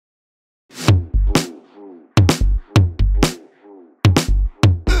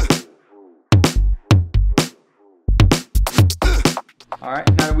Alright,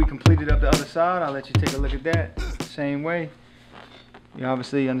 now that we completed up the other side, I'll let you take a look at that. Same way. You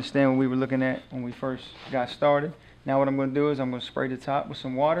obviously understand what we were looking at when we first got started. Now what I'm going to do is I'm going to spray the top with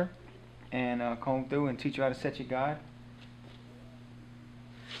some water and comb through and teach you how to set your guide.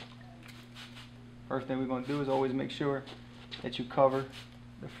 First thing we're going to do is always make sure that you cover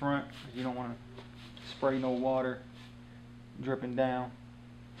the front, because you don't want to spray no water dripping down.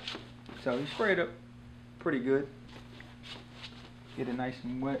 So you spray it up pretty good. Get it nice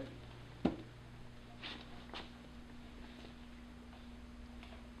and wet.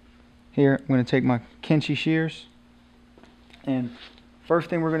 Here I'm going to take my Kenchi shears, and first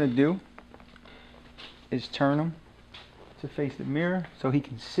thing we're going to do is turn them to face the mirror so he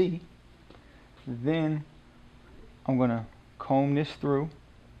can see. Then I'm going to comb this through,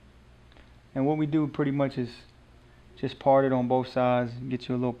 and what we do pretty much is just part it on both sides, get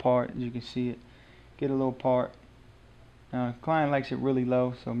you a little part, as you can see it, get a little part. Now the client likes it really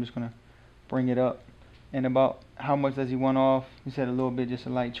low, so I'm just going to bring it up. And about how much does he want off? He said a little bit, just a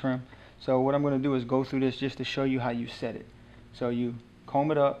light trim. So what I'm going to do is go through this just to show you how you set it. So you comb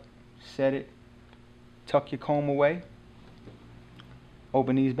it up, set it, tuck your comb away,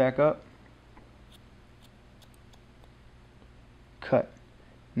 open these back up, cut.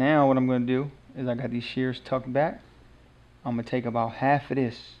 Now what I'm going to do is I got these shears tucked back. I'm going to take about half of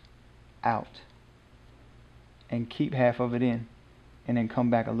this out and keep half of it in, and then come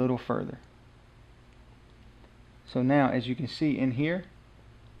back a little further. So now as you can see in here,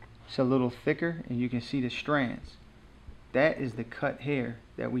 it's a little thicker and you can see the strands. That is the cut hair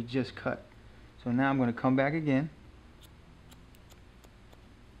that we just cut. So now I'm going to come back again,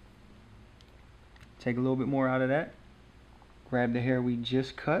 take a little bit more out of that, grab the hair we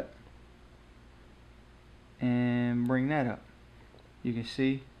just cut, and bring that up. You can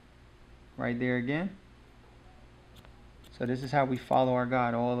see right there again. So this is how we follow our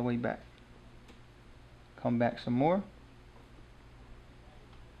guide all the way back. Come back some more.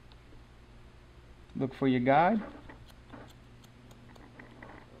 Look for your guide.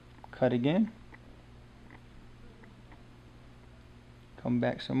 Cut again. Come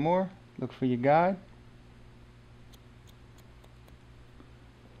back some more. Look for your guide.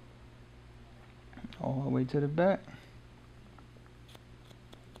 All the way to the back.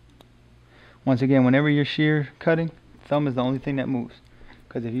 Once again, whenever you're shear cutting, thumb is the only thing that moves.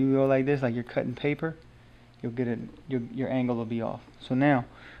 Because if you go like this, like you're cutting paper, you'll get it. Your angle will be off. So now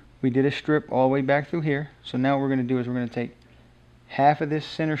we did a strip all the way back through here. So now what we're going to do is we're going to take half of this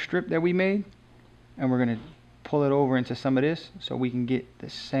center strip that we made, and we're going to pull it over into some of this so we can get the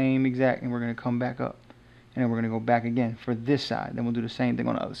same exact, and we're going to come back up, and then we're going to go back again for this side. Then we'll do the same thing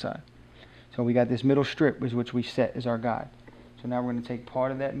on the other side. So we got this middle strip, which we set as our guide. So now we're going to take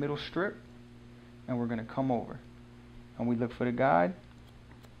part of that middle strip and we're going to come over, and we look for the guide.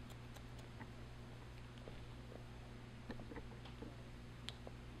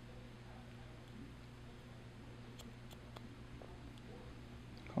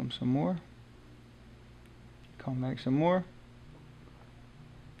 Come some more. Come back some more.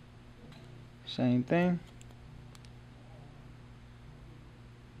 Same thing.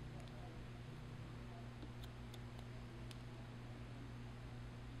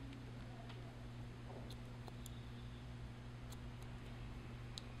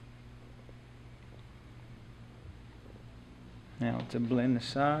 Now to blend the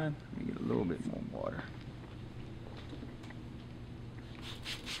side, let me get a little bit more water.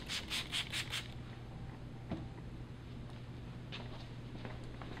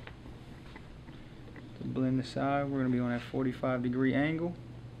 To blend the side, we're going to be on that 45-degree angle,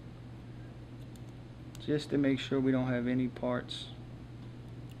 just to make sure we don't have any parts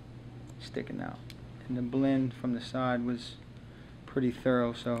sticking out. And the blend from the side was pretty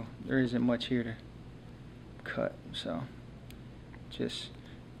thorough, so there isn't much here to cut. So just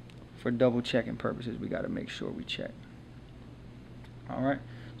for double checking purposes, we got to make sure we check. Alright,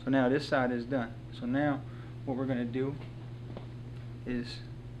 so now this side is done. So now what we're going to do is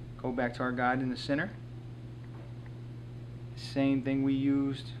go back to our guide in the center. Same thing we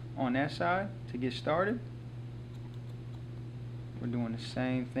used on that side to get started. We're doing the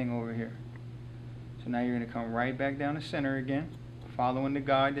same thing over here. So now you're going to come right back down the center again, following the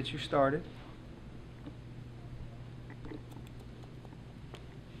guide that you started.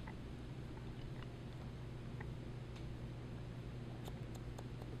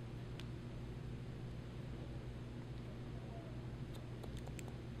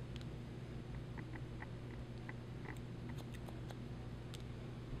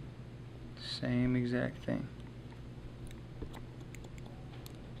 Same exact thing.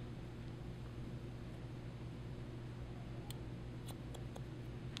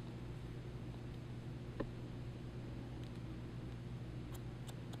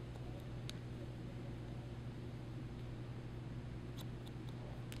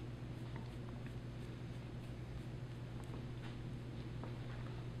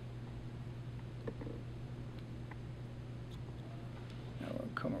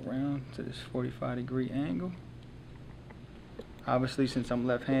 come around to this 45-degree angle. Obviously, since I'm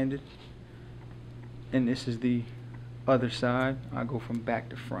left-handed and this is the other side, I go from back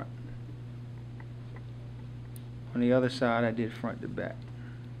to front. On the other side, I did front to back.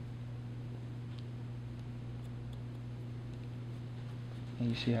 And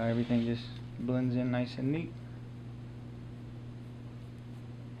you see how everything just blends in nice and neat.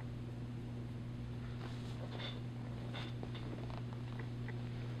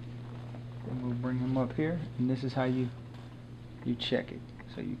 And we'll bring him up here, and this is how you check it.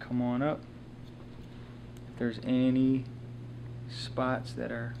 So you come on up. If there's any spots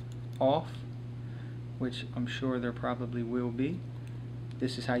that are off, which I'm sure there probably will be,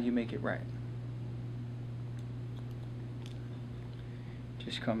 this is how you make it right.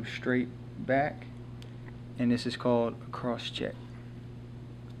 Just come straight back, and this is called a cross check.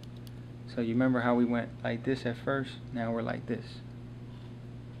 So you remember how we went like this at first? Now we're like this.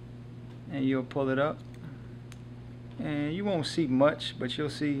 And you'll pull it up, and you won't see much, but you'll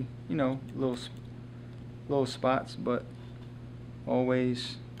see, you know, little spots. But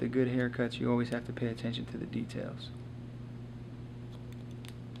always, the good haircuts, you always have to pay attention to the details.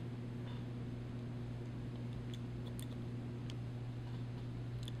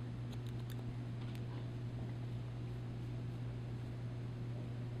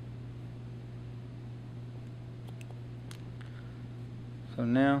 So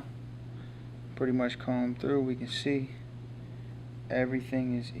now, pretty much comb through, we can see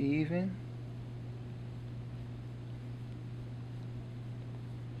everything is even.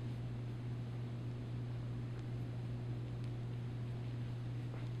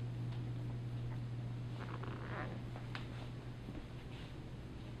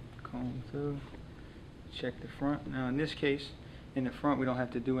 Comb through, check the front. Now in this case, in the front we don't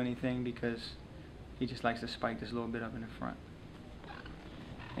have to do anything because he just likes to spike this a little bit up in the front.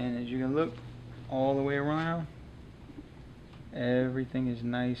 And as you can look all the way around, everything is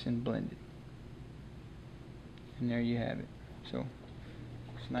nice and blended. And there you have it. So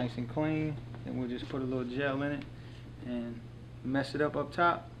it's nice and clean. And we'll just put a little gel in it and mess it up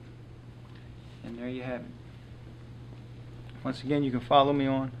top. And there you have it. Once again, you can follow me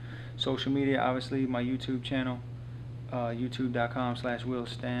on social media. Obviously, my YouTube channel,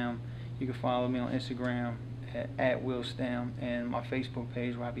 youtube.com/WillStamm. You can follow me on Instagram at WillStamm, and my Facebook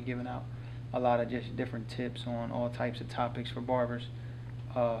page where I'll be giving out a lot of just different tips on all types of topics for barbers.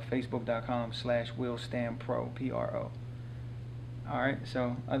 Facebook.com/WillStammPro, P-R-O. Alright,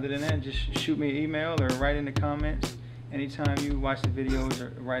 so other than that, just shoot me an email or write in the comments. Anytime you watch the videos,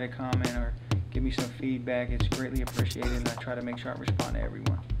 or write a comment or give me some feedback, it's greatly appreciated, and I try to make sure I respond to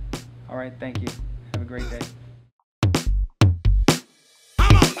everyone. Alright, thank you. Have a great day.